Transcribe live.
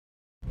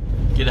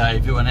G'day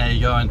everyone, how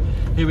you going?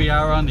 Here we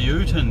are on the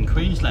Ute in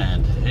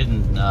Queensland,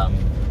 heading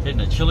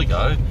to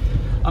Chillago.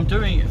 I'm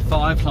doing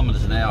 5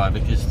 kilometres an hour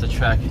because the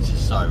track is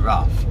just so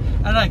rough.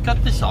 And I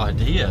got this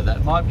idea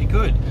that might be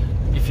good.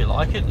 If you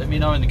like it, let me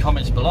know in the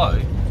comments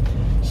below.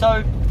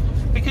 So,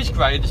 because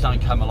graders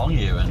don't come along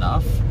here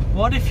enough,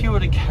 what if you were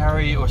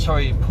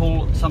to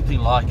pull something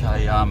like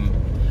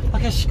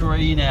a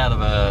screen out of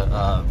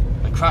a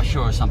crusher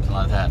or something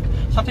like that,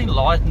 something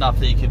light enough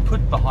that you could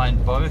put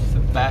behind both the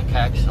back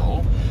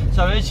axle,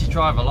 so as you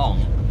drive along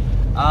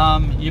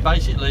you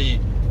basically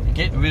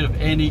get rid of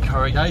any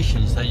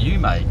corrugations that you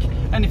make.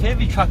 And if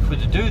every truck were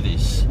to do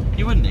this,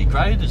 you wouldn't need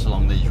graders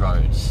along these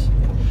roads.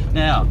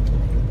 Now,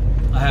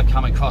 I have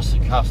come across a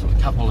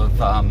couple of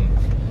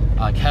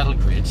cattle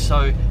grids,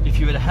 so if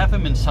you were to have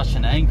them in such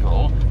an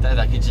angle that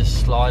they could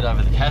just slide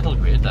over the cattle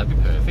grid, that'd be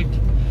perfect.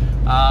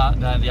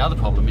 Now the other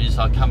problem is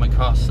I come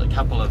across a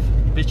couple of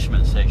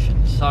bitumen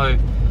sections, so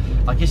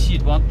I guess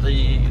you'd want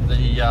the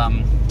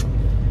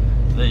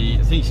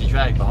things you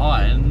drag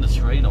behind, the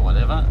screen or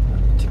whatever,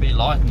 to be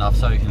light enough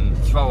so you can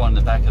throw on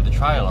the back of the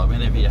trailer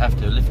whenever you have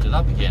to lift it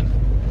up again.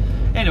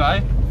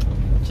 Anyway,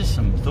 just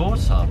some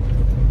thoughts, I'll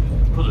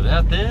put it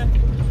out there.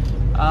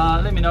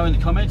 Let me know in the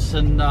comments,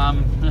 and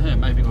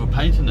maybe we'll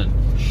paint it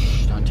and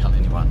shh, don't tell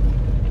anyone.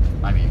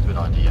 Maybe a good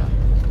idea.